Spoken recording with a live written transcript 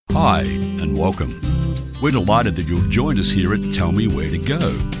Hi and welcome. We're delighted that you've joined us here at Tell Me Where to Go,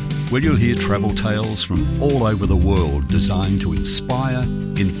 where you'll hear travel tales from all over the world designed to inspire,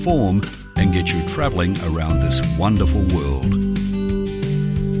 inform and get you travelling around this wonderful world.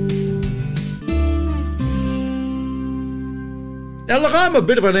 Now look, I'm a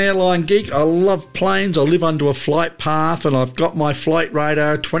bit of an airline geek. I love planes. I live under a flight path and I've got my flight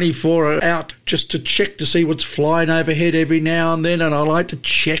radar 24 out just to check to see what's flying overhead every now and then, and I like to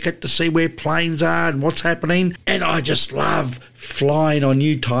check it to see where planes are and what's happening. And I just love flying on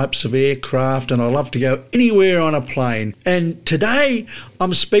new types of aircraft, and I love to go anywhere on a plane. And today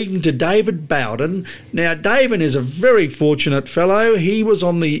I'm speaking to David Bowden. Now David is a very fortunate fellow. He was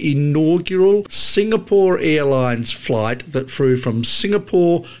on the inaugural Singapore Airlines flight that flew from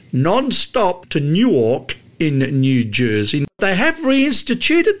Singapore non-stop to Newark in New Jersey. They have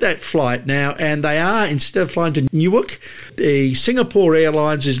reinstituted that flight now, and they are, instead of flying to Newark, the Singapore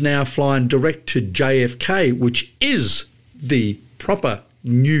Airlines is now flying direct to JFK, which is the proper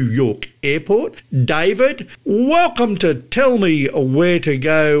New York airport. David, welcome to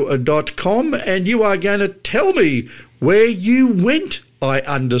tellmewheretogo.com, and you are going to tell me where you went, I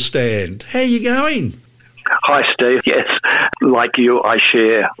understand. How are you going? Hi, Steve. Yes, like you, I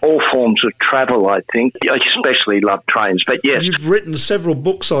share all forms of travel, I think. I especially love trains, but yes. You've written several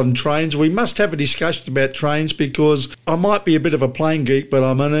books on trains. We must have a discussion about trains because I might be a bit of a plane geek, but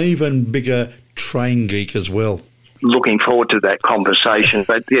I'm an even bigger train geek as well. Looking forward to that conversation.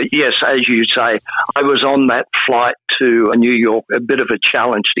 But yes, as you say, I was on that flight to New York, a bit of a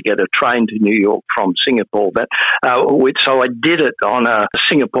challenge to get a train to New York from Singapore. But so I did it on a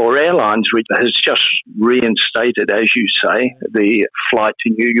Singapore Airlines, which has just reinstated, as you say, the flight to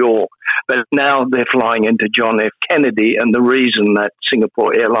New York. But now they're flying into John F. Kennedy, and the reason that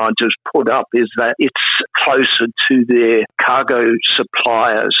Singapore Airlines has put up is that it's closer to their cargo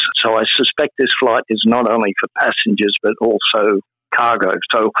suppliers. So I suspect this flight is not only for passengers but also cargo.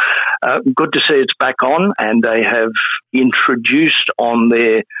 So good to see it's back on, and they have introduced on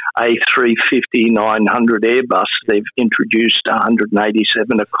their A350-900 Airbus, they've introduced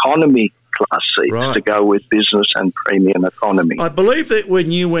 187 economy class seats to go with business and premium economy. I believe that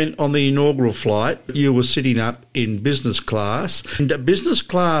when you went on the inaugural flight, you were sitting up in business class. And business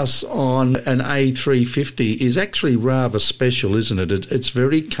class on an A350 is actually rather special, isn't it? It's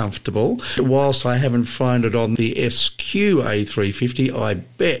very comfortable. Whilst I haven't flown it on the SQ A350, I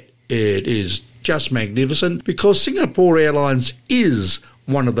bet it is just magnificent because Singapore Airlines is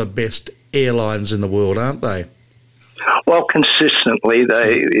one of the best airlines in the world, aren't they? Well, consistently,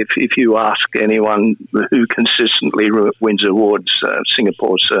 if you ask anyone who consistently wins awards,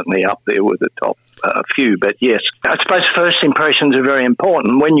 Singapore's certainly up there with the top few. But yes, I suppose first impressions are very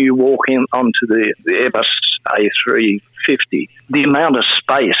important. When you walk in onto the Airbus A350, the amount of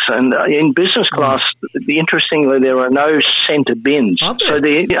space, and in business class, interestingly, there are no centre bins. So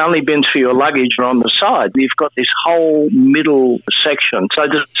the only bins for your luggage are on the side. You've got this whole middle section. So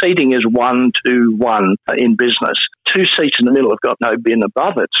the seating is 1-2-1 in business. 2 seats in the middle have got no bin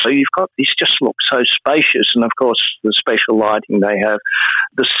above it. So you've got these just look so spacious. And of course, the special lighting they have.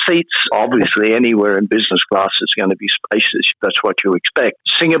 The seats, obviously, anywhere in business class is going to be spacious. That's what you expect.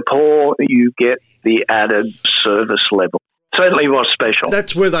 Singapore, you get the added service level. Certainly was special.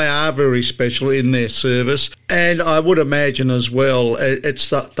 That's where they are very special in their service. And I would imagine as well, it's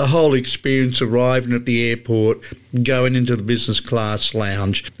the whole experience arriving at the airport, going into the business class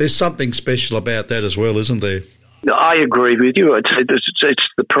lounge. There's something special about that as well, isn't there? I agree with you. It's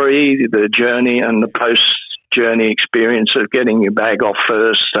the pre, the journey and the post-journey experience of getting your bag off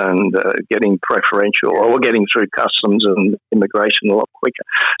first and getting preferential or getting through customs and immigration a lot quicker.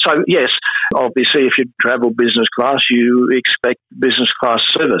 So, yes, obviously, if you travel business class, you expect business class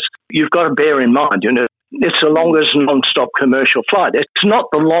service. You've got to bear in mind, it's the longest non-stop commercial flight. It's not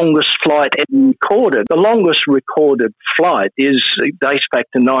the longest flight ever recorded. The longest recorded flight dates back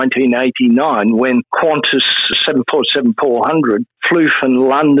to 1989 when Qantas 747-400 flew from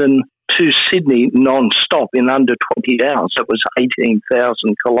London to Sydney non-stop in under 20 hours. That was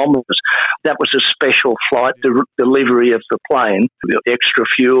 18,000 kilometres. That was a special flight delivery of the plane, with extra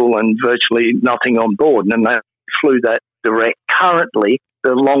fuel and virtually nothing on board. And they flew that direct. Currently,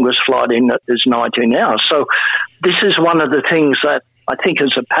 the longest flight in it is 19 hours. So this is one of the things that I think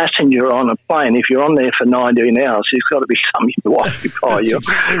as a passenger on a plane, if you're on there for 19 hours, there's got to be something to occupy you. That's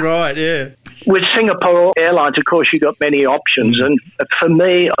exactly right, yeah. With Singapore Airlines, of course, you've got many options. And for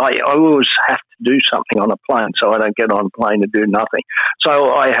me, I always have to do something on a plane, so I don't get on a plane and do nothing.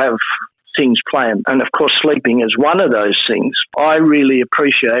 So I have things planned. And of course, sleeping is one of those things. I really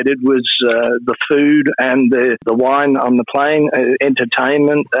appreciated was the food and the wine on the plane,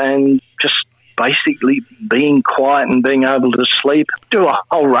 entertainment, and just basically being quiet and being able to sleep, do a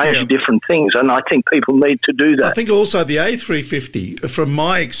whole range of different things. And I think people need to do that. I think also the A350, from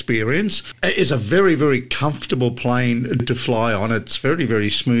my experience, is a very, very comfortable plane to fly on. It's very,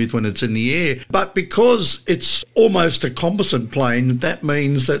 very smooth when it's in the air. But because it's almost a composite plane, that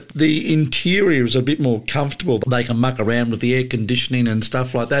means that the interior is a bit more comfortable. They can muck around with the air conditioning and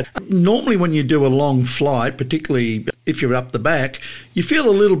stuff like that. Normally when you do a long flight, particularly if you're up the back, you feel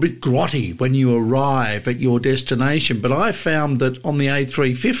a little bit grotty when you arrive at your destination. But I found that on the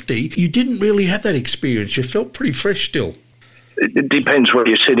A350, you didn't really have that experience. You felt pretty fresh still. It depends where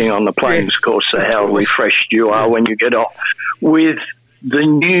you're sitting on the planes, of course, how refreshed you are when you get off. With the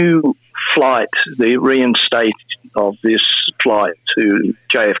new flight, the reinstate of this flight to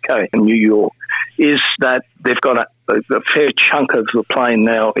JFK in New York, is that they've got a fair chunk of the plane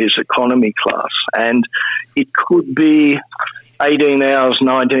now is economy class, and it could be 18 hours,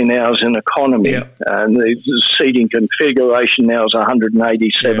 19 hours in economy. Yeah. And the seating configuration now is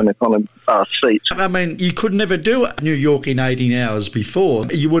 187 economy class seats. I mean, you could never do New York in 18 hours before.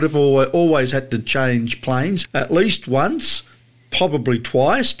 You would have always had to change planes at least once, probably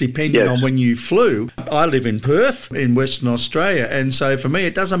twice, depending on when you flew. I live in Perth in Western Australia, and so for me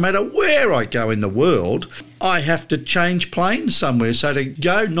it doesn't matter where I go in the world, I have to change planes somewhere. So to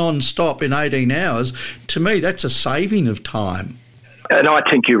go non-stop in 18 hours, to me that's a saving of time. And I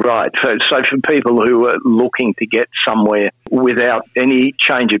think you're right. So for people who are looking to get somewhere without any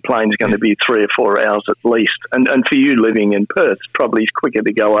change of plane, is going to be 3 or 4 hours at least. And for you living in Perth, probably it's quicker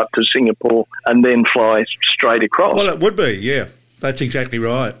to go up to Singapore and then fly straight across. Well, it would be, yeah. That's exactly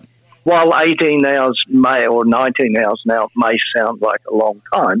right. While 18 hours or 19 hours now may sound like a long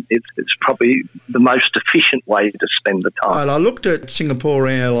time, it's probably the most efficient way to spend the time. Well, I looked at Singapore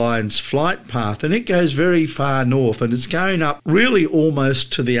Airlines flight path, and it goes very far north, and it's going up really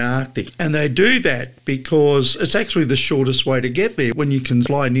almost to the Arctic. And they do that because it's actually the shortest way to get there. When you can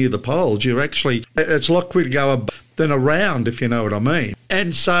fly near the poles, it's a lot quicker to go up than around, if you know what I mean.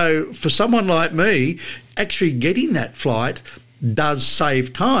 And so for someone like me, actually getting that flight does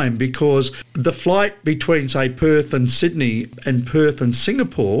save time, because the flight between, say, Perth and Sydney and Perth and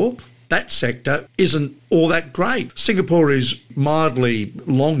Singapore, that sector isn't all that great. Singapore is mildly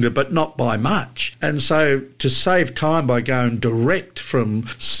longer, but not by much. And so to save time by going direct from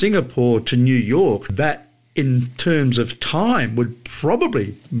Singapore to New York, that in terms of time would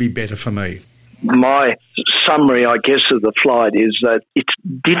probably be better for me. My summary, I guess, of the flight is that it's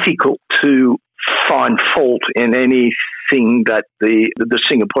difficult to find fault in anything that the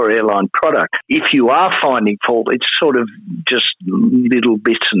Singapore airline product. If you are finding fault, it's sort of just little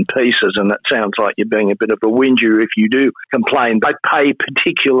bits and pieces, and it sounds like you're being a bit of a whinger if you do complain. I pay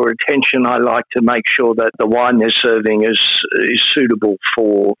particular attention. I like to make sure that the wine they're serving is suitable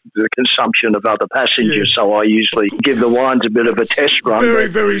for the consumption of other passengers, so I usually give the wines a bit of a test run. Very,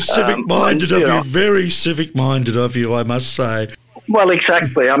 very civic-minded of you. Very civic-minded of you, I must say. Well,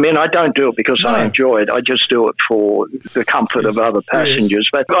 exactly. I mean, I don't do it because I enjoy it. I just do it for the comfort of other passengers.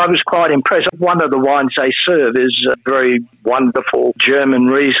 But I was quite impressed. One of the wines they serve is a very wonderful German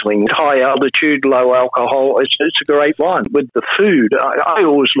Riesling. High altitude, low alcohol. It's a great wine. With the food, I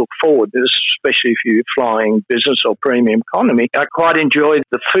always look forward to this, especially if you're flying business or premium economy. I quite enjoyed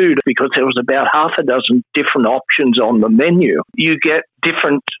the food because there was about half a dozen different options on the menu. You get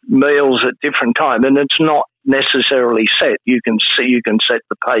different meals at different times, and it's not necessarily set. You can set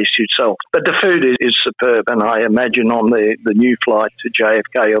the pace yourself. But the food is superb, and I imagine on the new flight to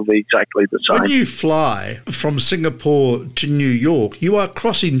JFK will be exactly the same. When you fly from Singapore to New York, you are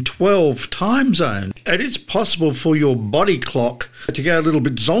crossing 12 time zones, and it's possible for your body clock to go a little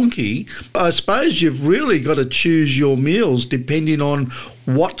bit zonky. I suppose you've really got to choose your meals depending on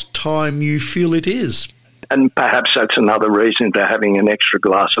what time you feel it is. And perhaps that's another reason for having an extra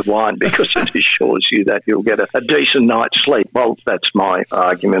glass of wine, because it assures you that you'll get a decent night's sleep. Well, that's my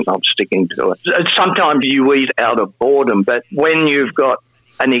argument. I'm sticking to it. Sometimes you eat out of boredom, but when you've got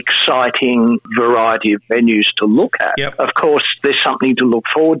an exciting variety of menus to look at, of course, there's something to look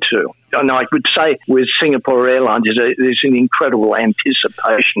forward to. And I would say with Singapore Airlines, there's an incredible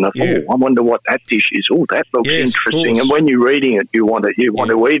anticipation of, I wonder what that dish is. Oh, that looks interesting. And when you're reading it, you want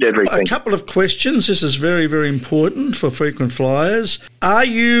to eat everything. A couple of questions. This is very, very important for frequent flyers. Are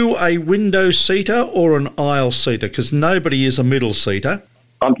you a window seater or an aisle seater? Because nobody is a middle seater.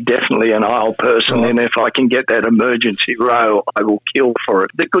 I'm definitely an aisle person, and if I can get that emergency row, I will kill for it.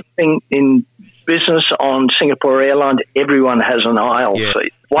 The good thing in business on Singapore Airlines, everyone has an aisle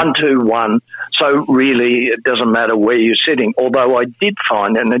seat. 121. So really, it doesn't matter where you're sitting. Although I did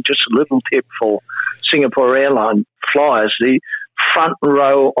find, and just a little tip for Singapore Airline flyers, the front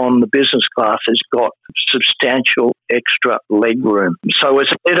row on the business class has got substantial extra leg room. So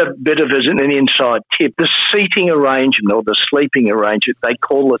it's a bit of an inside tip. The seating arrangement or the sleeping arrangement, they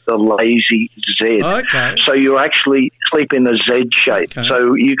call it the lazy Z. Okay. So you actually sleep in a Z shape. Okay.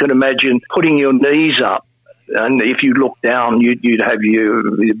 So you can imagine putting your knees up. And if you look down, you'd have your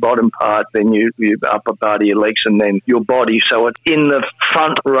bottom part, then your upper part of your legs, and then your body. So it's in the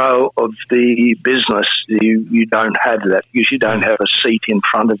front row of the business, you don't have that because you don't have a seat in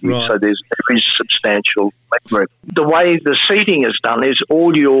front of you. Right. So there is substantial leg room. The way the seating is done is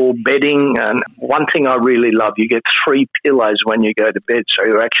all your bedding, and one thing I really love, you get 3 pillows when you go to bed. So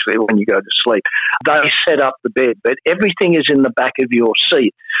you're actually, when you go to sleep, they set up the bed, but everything is in the back of your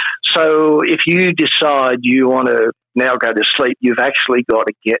seat. So if you decide you want to now go to sleep, you've actually got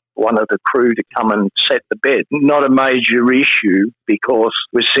to get one of the crew to come and set the bed. Not a major issue because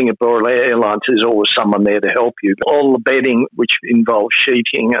with Singapore Airlines, there's always someone there to help you. All the bedding, which involves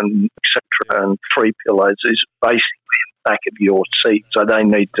sheeting and etc., and 3 pillows, is basically back of your seat, so they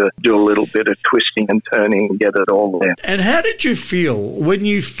need to do a little bit of twisting and turning and get it all there. And how did you feel when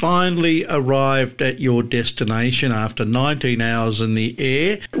you finally arrived at your destination after 19 hours in the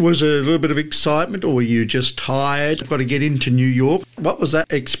air? Was there a little bit of excitement, or were you just tired? Got to get into New York. What was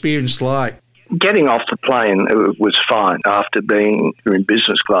that experience like? Getting off the plane was fine. After being in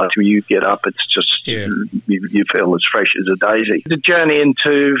business class, when you get up, it's just, you feel as fresh as a daisy. The journey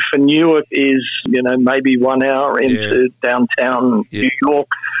for Newark is, maybe 1 hour into downtown New York.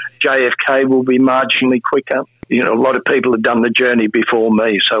 JFK will be marginally quicker. A lot of people have done the journey before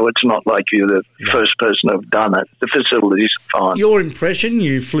me, so it's not like you're the first person to have done it. The facilities are fine. Your impression,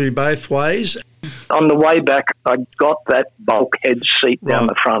 you flew both ways. On the way back, I got that bulkhead seat down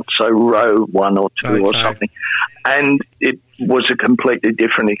the front, so row 1 or 2 or something. And it was a completely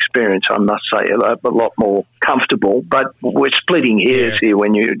different experience, I must say, a lot more comfortable. But we're splitting hairs here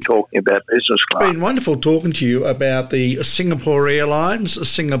when you're talking about business class. It's been wonderful talking to you about the Singapore Airlines,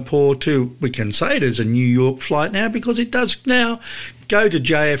 Singapore to, we can say it is a New York flight now, because it does now go to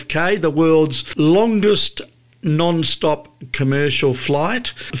JFK, the world's longest non-stop commercial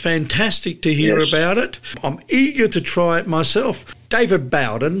flight. Fantastic to hear about it. I'm eager to try it myself. David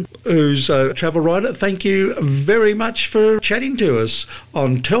Bowden, who's a travel writer, thank you very much for chatting to us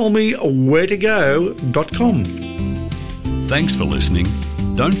on tellmewheretogo.com. Thanks for listening.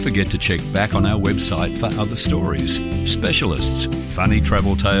 Don't forget to check back on our website for other stories, specialists, funny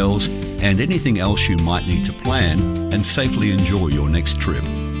travel tales, and anything else you might need to plan and safely enjoy your next trip.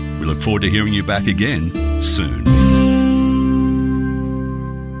 We look forward to hearing you back again soon.